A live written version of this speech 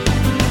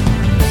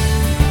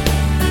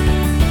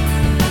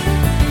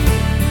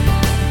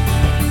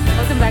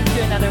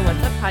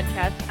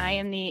podcast. I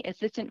am the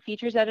assistant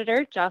features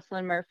editor,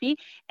 Jocelyn Murphy,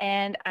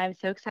 and I'm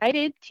so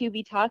excited to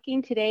be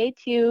talking today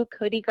to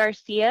Cody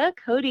Garcia.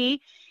 Cody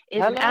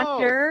is an Hello.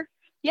 actor.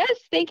 Yes,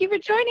 thank you for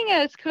joining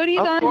us. Cody is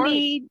Of on course.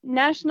 the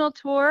national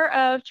tour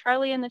of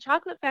Charlie and the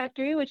Chocolate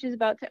Factory, which is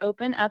about to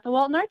open at the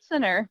Walton Arts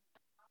Center.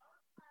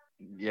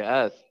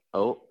 Yes.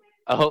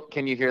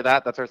 Can you hear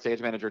that? That's our stage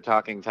manager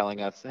talking,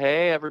 telling us,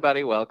 "Hey,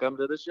 everybody, welcome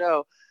to the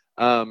show."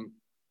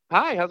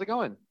 Hi, how's it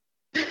going?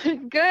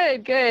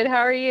 Good. How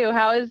are you?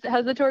 How's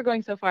the tour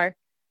going so far?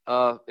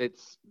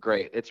 It's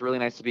great. It's really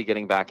nice to be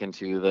getting back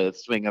into the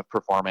swing of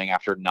performing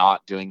after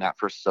not doing that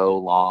for so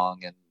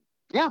long. And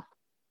yeah.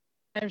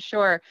 I'm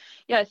sure.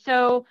 Yeah,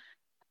 so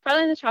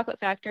Charlie and the Chocolate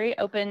Factory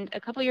opened a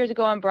couple years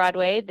ago on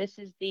Broadway. This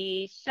is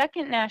the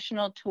second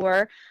national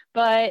tour,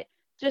 but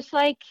just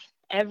like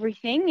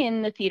everything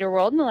in the theater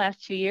world in the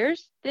last 2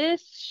 years,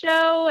 this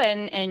show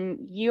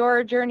and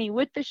your journey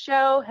with the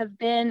show have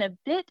been a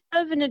bit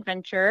of an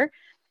adventure.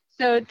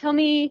 So tell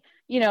me,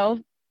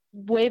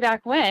 way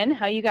back when,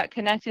 how you got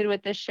connected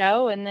with the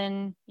show and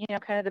then,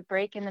 kind of the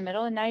break in the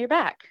middle and now you're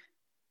back.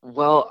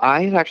 Well,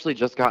 I had actually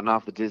just gotten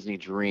off the Disney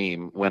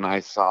Dream when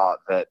I saw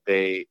that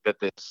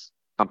this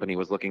company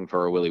was looking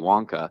for a Willy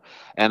Wonka,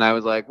 and I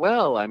was like,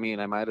 well, I mean,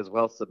 I might as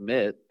well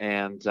submit.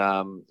 And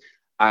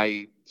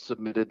I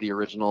submitted the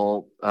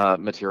original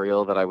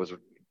material that I was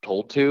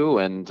told to,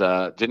 and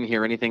didn't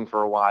hear anything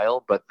for a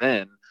while. But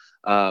then,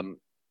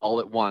 all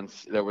at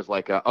once, there was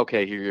like,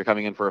 okay, here you're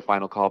coming in for a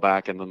final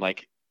callback, and then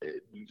like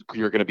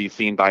you're going to be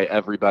seen by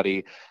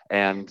everybody.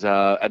 And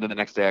then the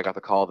next day I got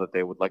the call that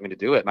they would like me to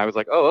do it. And I was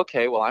like, oh,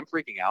 okay, well, I'm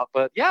freaking out,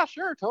 but yeah,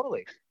 sure,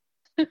 totally.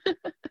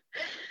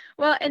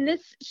 Well, and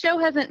this show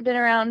hasn't been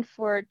around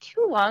for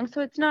too long,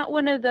 so it's not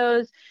one of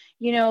those,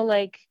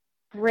 like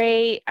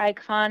great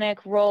iconic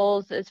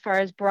roles as far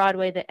as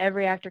Broadway that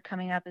every actor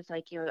coming up is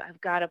like,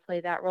 I've got to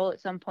play that role at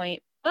some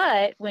point.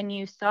 But when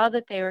you saw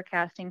that they were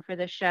casting for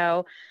the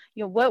show,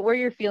 what were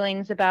your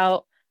feelings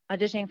about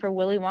auditioning for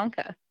Willy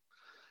Wonka?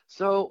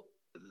 So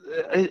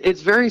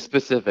it's very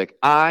specific.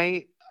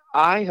 I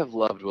have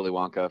loved Willy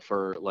Wonka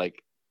for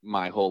like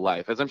my whole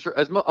life, as I'm sure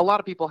a lot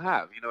of people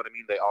have. You know what I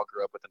mean? They all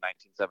grew up with the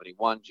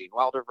 1971 Gene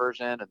Wilder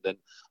version, and then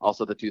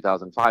also the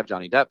 2005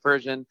 Johnny Depp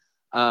version.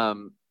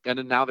 And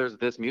then now there's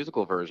this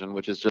musical version,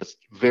 which is just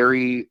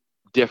very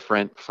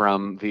different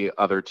from the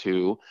other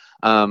two.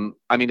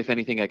 I mean, if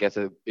anything, I guess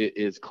it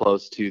is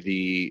close to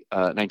the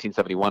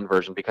 1971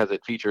 version because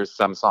it features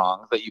some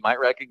songs that you might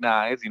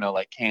recognize,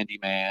 like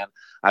Candyman,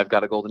 I've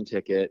Got a Golden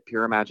Ticket,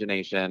 Pure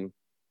Imagination,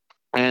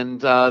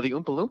 and the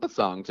Oompa Loompa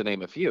song, to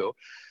name a few.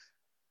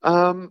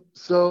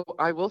 So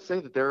I will say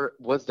that there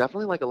was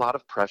definitely like a lot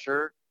of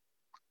pressure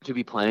to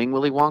be playing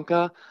Willy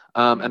Wonka,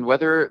 and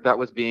whether that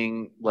was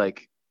being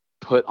like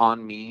put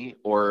on me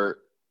or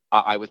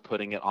I was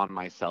putting it on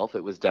myself,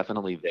 it was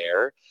definitely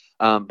there.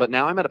 But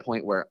now I'm at a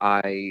point where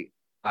I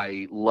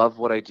love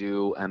what I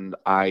do, and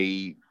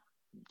I'm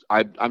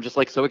just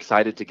like so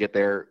excited to get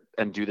there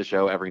and do the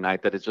show every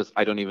night that it's just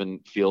I don't even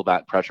feel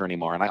that pressure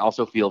anymore. And I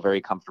also feel very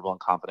comfortable and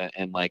confident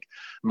in like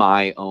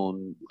my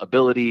own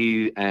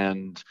ability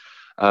and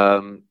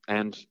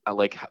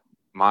like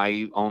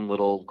my own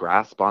little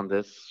grasp on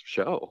this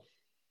show.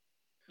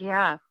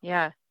 Yeah.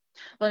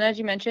 Well, and as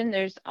you mentioned,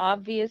 there's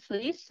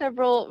obviously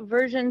several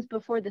versions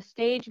before the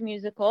stage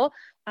musical.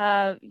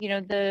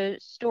 The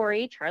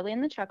story, Charlie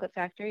and the Chocolate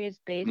Factory, is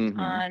based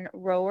on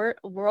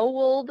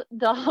Roald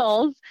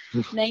Dahl's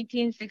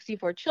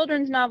 1964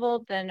 children's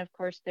novel. Then, of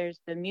course,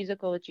 there's the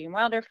musical with Gene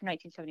Wilder from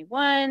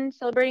 1971,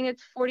 celebrating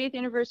its 40th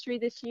anniversary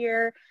this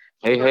year.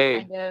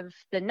 Hey. Kind of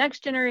the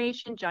next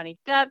generation. Johnny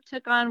Depp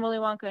took on Willy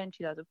Wonka in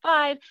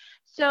 2005.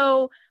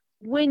 So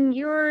when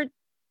you're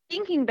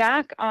thinking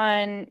back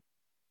on,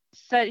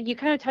 so you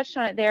kind of touched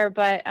on it there,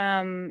 but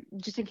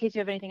just in case you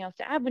have anything else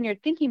to add, when you're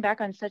thinking back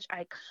on such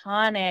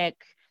iconic,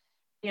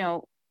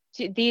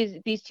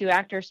 these two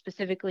actors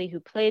specifically who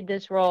played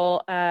this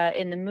role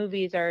in the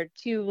movies are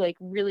two like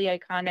really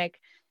iconic,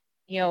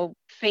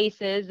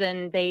 faces,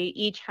 and they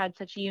each had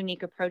such a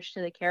unique approach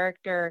to the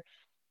character.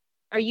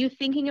 Are you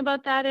thinking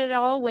about that at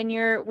all when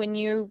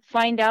you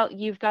find out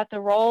you've got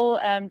the role?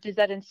 Does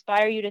that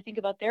inspire you to think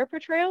about their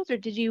portrayals, or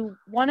did you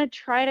want to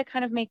try to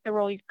kind of make the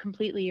role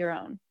completely your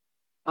own?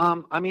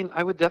 I mean,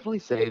 I would definitely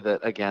say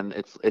that again,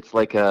 it's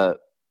like a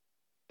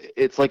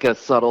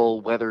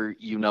subtle, whether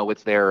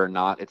it's there or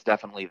not, it's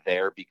definitely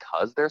there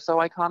because they're so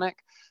iconic.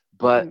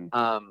 But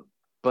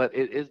but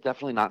it is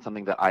definitely not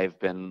something that I've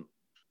been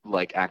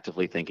like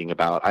actively thinking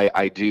about.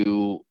 I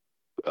do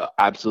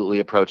absolutely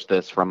approach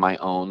this from my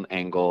own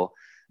angle,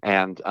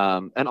 and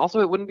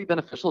also it wouldn't be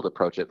beneficial to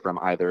approach it from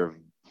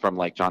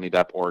like Johnny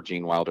Depp or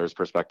Gene Wilder's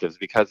perspectives,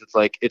 because it's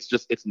like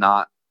it's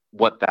not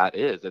what that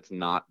is. It's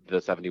not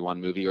the 71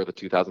 movie or the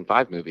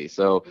 2005 movie.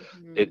 So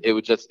it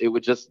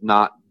would just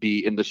not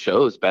be in the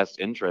show's best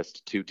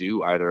interest to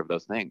do either of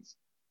those things.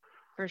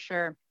 For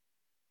sure.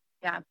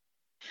 Yeah.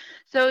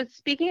 So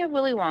speaking of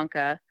Willy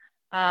Wonka,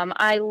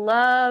 I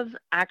love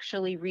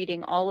actually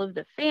reading all of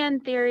the fan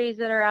theories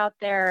that are out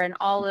there and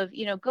all of,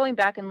 going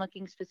back and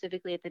looking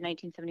specifically at the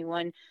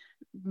 1971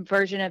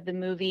 version of the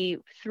movie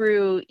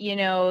through,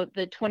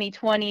 the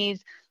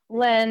 2020s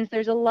lens.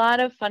 There's a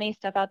lot of funny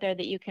stuff out there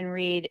that you can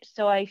read.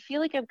 So I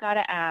feel like I've got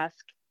to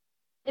ask,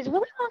 is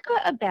Willy Wonka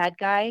a bad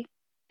guy?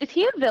 Is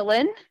he a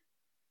villain?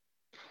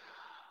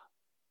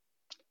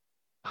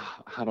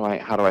 How do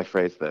I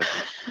phrase this?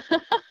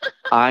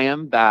 I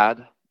am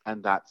bad,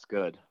 and that's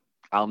good.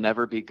 I'll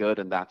never be good,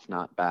 and that's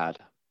not bad.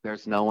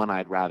 There's no one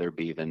I'd rather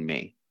be than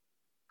me.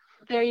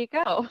 There you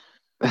go.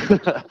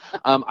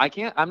 I'm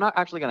not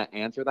actually going to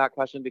answer that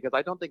question because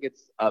I don't think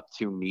it's up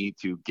to me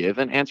to give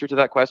an answer to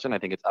that question. I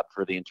think it's up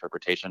for the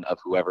interpretation of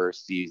whoever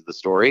sees the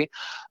story.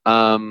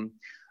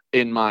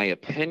 In my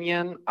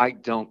opinion, I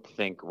don't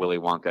think Willy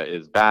Wonka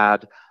is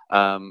bad.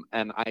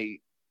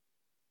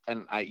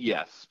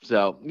 Yes.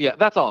 So yeah,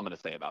 that's all I'm going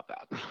to say about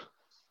that.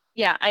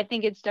 Yeah, I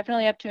think it's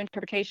definitely up to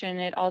interpretation.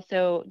 It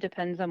also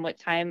depends on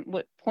what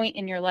point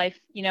in your life,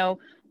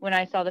 when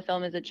I saw the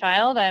film as a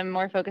child, I'm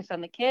more focused on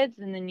the kids.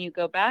 And then you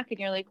go back and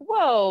you're like,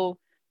 whoa,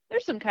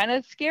 there's some kind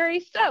of scary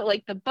stuff,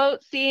 like the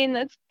boat scene.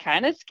 That's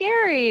kind of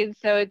scary.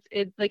 So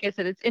it's like I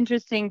said, it's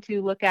interesting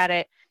to look at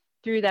it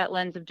through that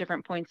lens of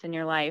different points in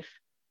your life.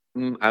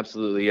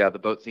 Absolutely. Yeah. The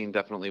boat scene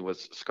definitely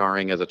was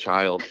scarring as a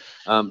child.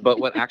 But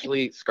what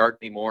actually scarred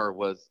me more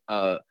was,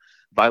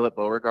 Violet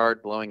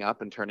Beauregard blowing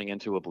up and turning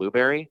into a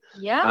blueberry.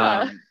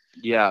 Yeah.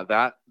 Yeah,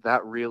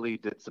 that really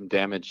did some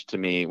damage to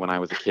me when I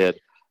was a kid.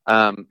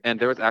 And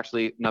there was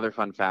actually another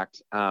fun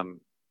fact.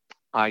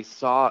 I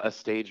saw a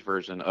stage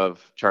version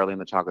of Charlie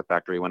and the Chocolate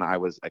Factory when I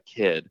was a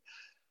kid.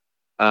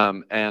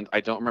 And I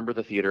don't remember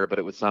the theater, but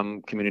it was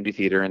some community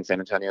theater in San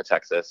Antonio,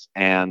 Texas.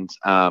 And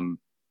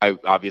I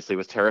obviously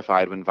was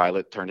terrified when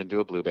Violet turned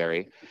into a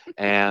blueberry.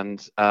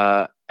 And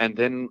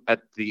then at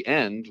the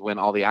end, when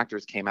all the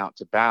actors came out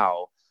to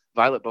bow,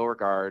 Violet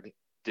Beauregard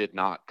did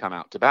not come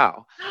out to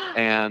bow.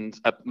 And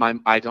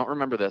I don't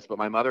remember this, but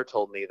my mother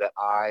told me that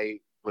I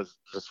was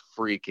just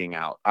freaking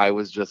out. I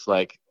was just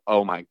like,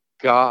 oh my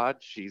God,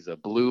 she's a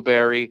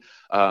blueberry.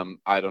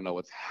 I don't know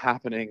what's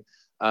happening.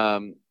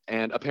 And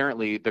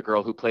apparently the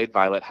girl who played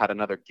Violet had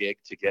another gig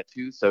to get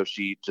to, so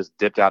she just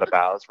dipped out of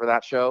bows for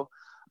that show.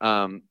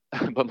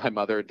 But my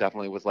mother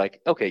definitely was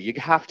like, okay, you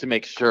have to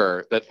make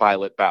sure that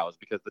Violet bows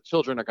because the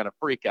children are going to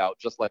freak out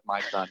just like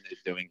my son is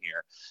doing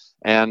here.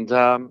 And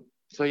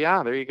so,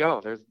 yeah, there you go.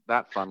 There's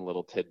that fun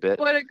little tidbit.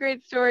 What a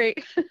great story.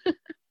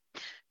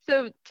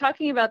 So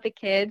talking about the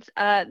kids,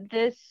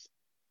 this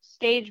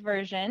stage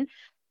version,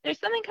 there's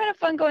something kind of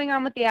fun going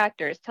on with the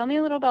actors. Tell me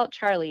a little about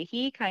Charlie.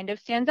 He kind of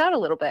stands out a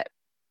little bit.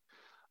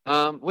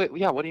 Wait,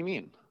 yeah, what do you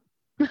mean?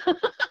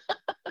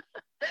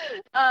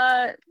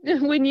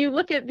 When you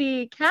look at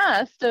the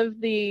cast of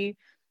the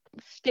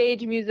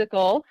stage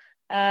musical,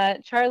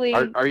 Charlie.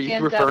 Are you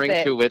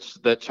referring to which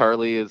that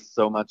Charlie is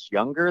so much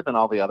younger than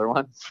all the other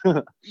ones?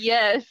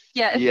 Yes.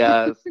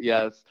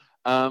 Yes.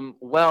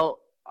 Well,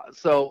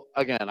 so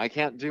again, I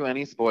can't do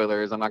any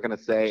spoilers. I'm not going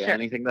to say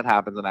anything that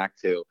happens in Act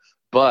 2,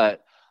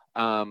 but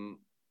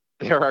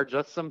there are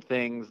just some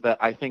things that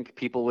I think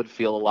people would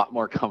feel a lot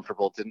more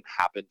comfortable didn't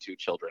happen to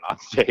children on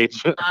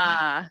stage.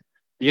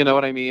 You know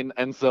what I mean?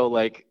 And so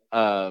like,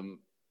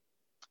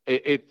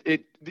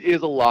 it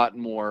is a lot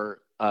more,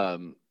 how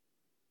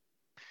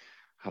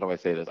do I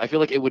say this? I feel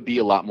like it would be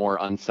a lot more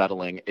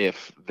unsettling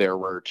if there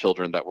were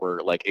children that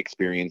were like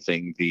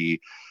experiencing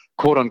the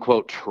quote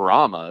unquote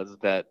traumas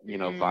that,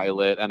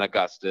 Violet and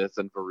Augustus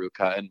and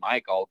Veruca and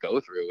Mike all go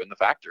through in the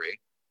factory.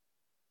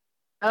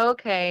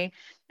 Okay.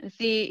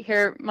 See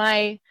here,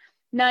 my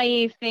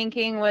naive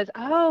thinking was,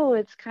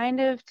 it's kind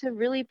of to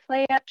really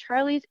play at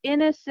Charlie's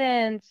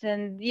innocence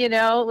and,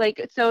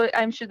 so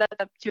I'm sure that's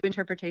up to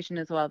interpretation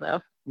as well, though.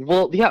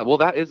 Well, yeah, well,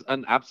 that is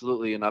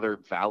absolutely another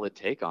valid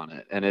take on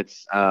it. And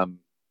it's,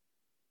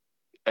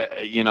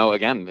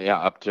 again, yeah,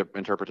 up to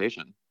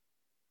interpretation.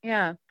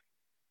 Yeah.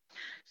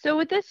 So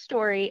with this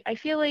story, I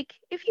feel like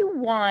if you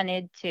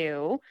wanted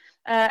to,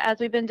 as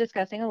we've been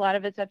discussing, a lot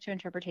of it's up to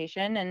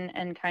interpretation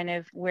and kind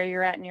of where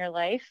you're at in your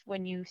life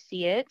when you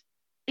see it.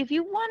 If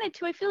you wanted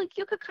to, I feel like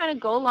you could kind of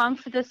go along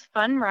for this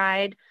fun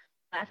ride,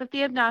 laugh at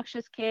the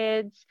obnoxious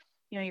kids,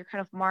 you're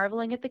kind of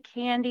marveling at the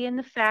candy in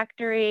the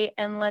factory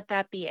and let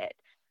that be it.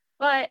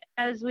 But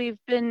as we've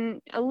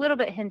been a little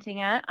bit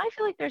hinting at, I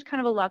feel like there's kind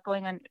of a lot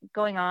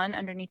going on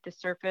underneath the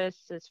surface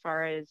as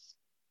far as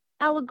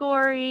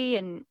allegory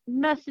and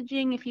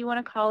messaging, if you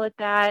want to call it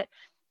that.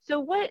 So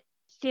what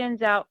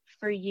stands out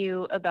for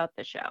you about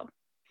the show?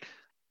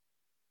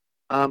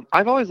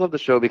 I've always loved the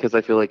show because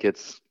I feel like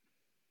it's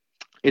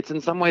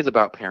in some ways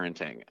about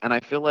parenting. And I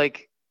feel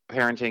like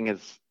parenting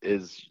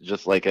is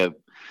just like a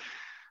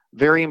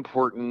very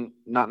important,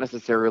 not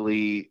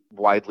necessarily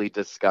widely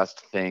discussed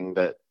thing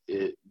that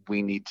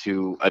we need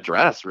to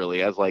address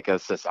really as like a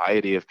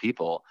society of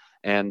people.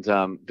 And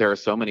there are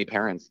so many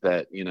parents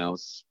that,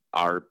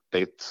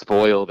 they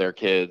spoil their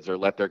kids or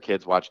let their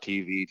kids watch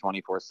TV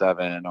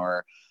 24/7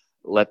 or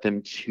let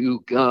them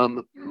chew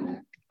gum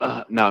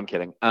No, I'm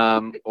kidding.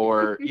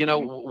 Or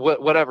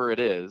whatever it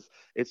is,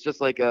 it's just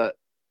like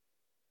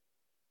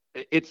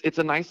it's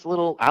a nice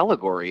little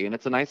allegory, and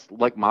it's a nice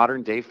like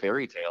modern day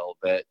fairy tale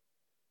that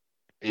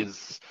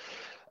is,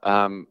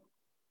 um,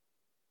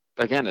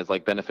 again, is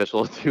like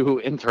beneficial to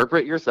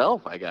interpret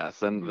yourself, I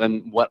guess. And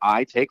then what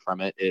I take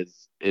from it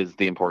is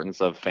the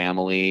importance of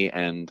family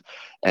and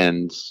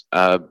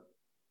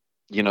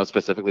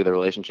specifically the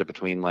relationship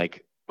between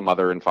like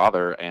mother and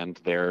father and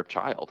their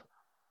child.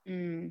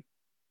 Mm.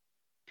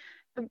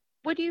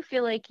 What do you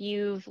feel like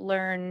you've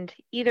learned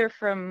either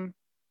from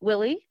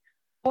Willie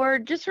or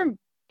just from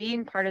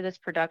being part of this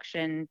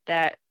production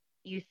that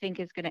you think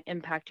is going to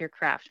impact your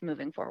craft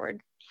moving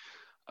forward?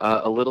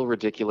 A little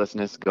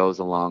ridiculousness goes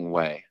a long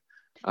way.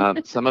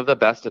 Some of the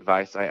best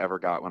advice I ever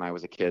got when I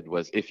was a kid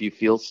was, if you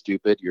feel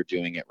stupid, you're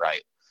doing it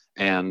right.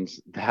 And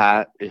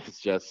that is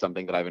just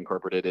something that I've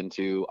incorporated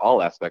into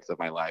all aspects of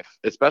my life,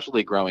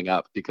 especially growing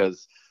up,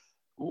 because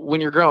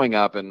when you're growing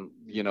up and,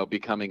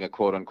 becoming a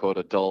quote unquote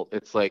adult,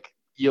 it's like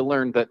you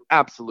learn that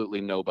absolutely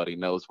nobody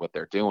knows what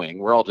they're doing.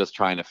 We're all just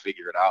trying to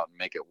figure it out and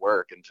make it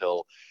work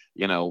until,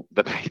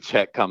 the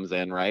paycheck comes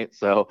in, right?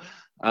 So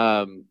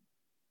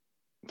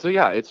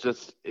yeah, it's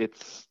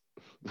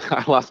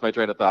I lost my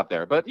train of thought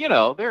there, but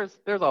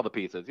there's all the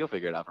pieces. You'll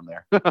figure it out from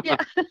there. Yeah.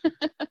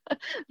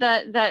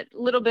 that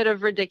little bit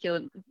of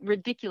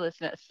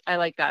ridiculousness. I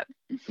like that.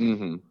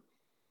 Mm-hmm.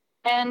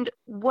 And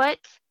what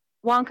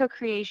Wonka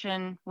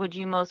creation would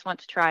you most want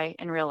to try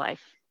in real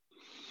life?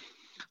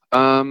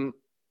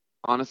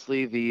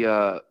 Honestly,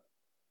 the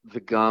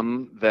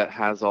gum that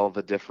has all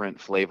the different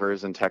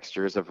flavors and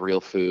textures of real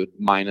food,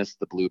 minus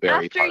the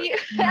blueberry part.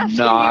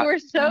 After you were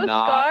so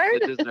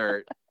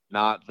scarred?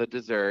 Not the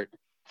dessert.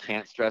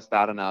 Can't stress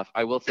that enough.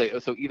 I will say,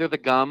 so either the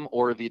gum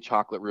or the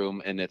chocolate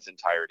room in its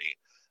entirety.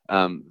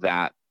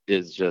 That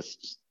is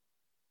just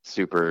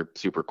super,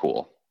 super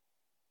cool.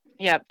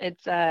 Yeah,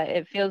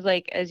 it feels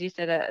like, as you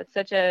said,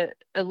 such a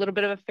little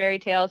bit of a fairy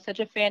tale, such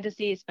a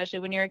fantasy, especially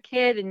when you're a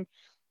kid and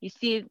you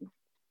see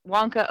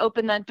Wonka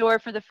open that door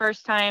for the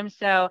first time.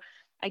 So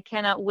I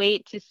cannot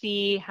wait to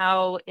see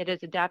how it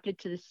is adapted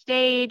to the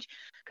stage.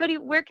 Cody,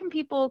 where can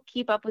people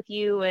keep up with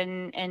you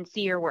and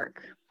see your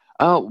work?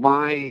 Oh,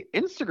 my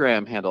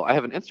Instagram handle. I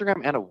have an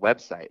Instagram and a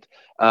website.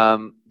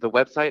 The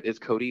website is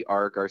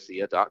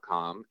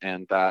codyrgarcia.com,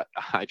 and that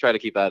I try to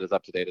keep that as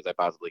up to date as I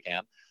possibly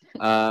can.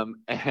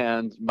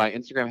 And my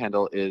Instagram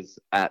handle is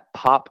at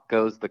Pop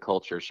Goes the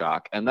Culture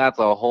Shock, and that's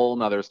a whole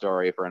nother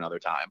story for another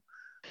time.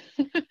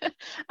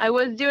 I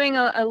was doing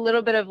a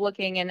little bit of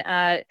looking, and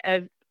I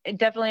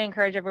definitely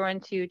encourage everyone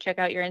to check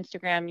out your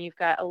Instagram. You've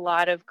got a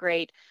lot of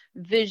great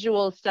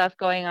visual stuff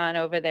going on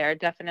over there.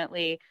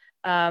 Definitely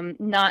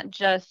not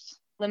just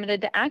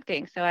limited to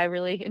acting. So I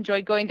really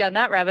enjoyed going down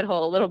that rabbit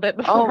hole a little bit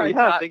before. Oh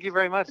yeah, thank you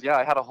very much. Yeah,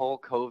 I had a whole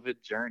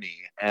COVID journey,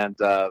 and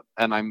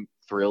I'm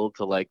thrilled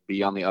to like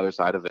be on the other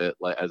side of it,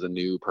 like as a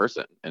new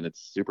person, and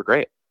it's super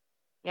great.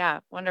 Yeah,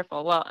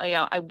 wonderful. Well,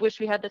 I wish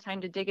we had the time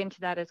to dig into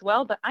that as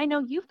well, but I know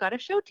you've got a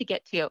show to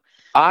get to.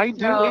 I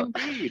do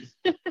indeed.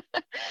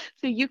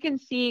 So you can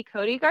see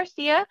Cody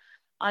Garcia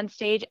on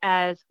stage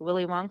as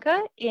Willy Wonka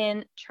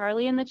in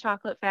Charlie and the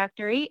Chocolate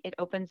Factory. It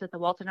opens at the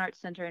Walton Arts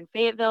Center in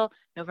Fayetteville,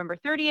 November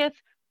 30th,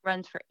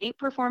 runs for 8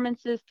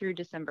 performances through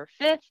December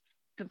 5th.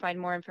 You can find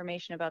more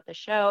information about the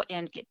show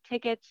and get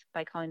tickets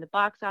by calling the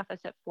box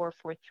office at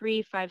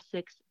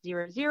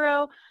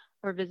 443-5600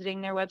 or visiting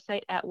their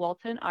website at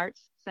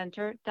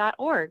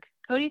waltonartscenter.org.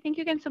 Cody, thank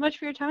you again so much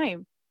for your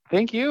time.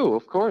 Thank you.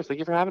 Of course. Thank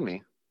you for having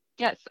me.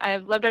 Yes,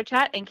 I've loved our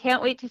chat and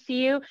can't wait to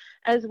see you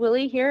as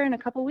Willie here in a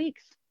couple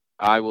weeks.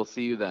 I will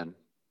see you then.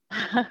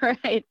 All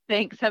right.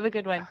 Thanks. Have a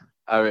good one.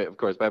 All right. Of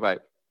course. Bye-bye.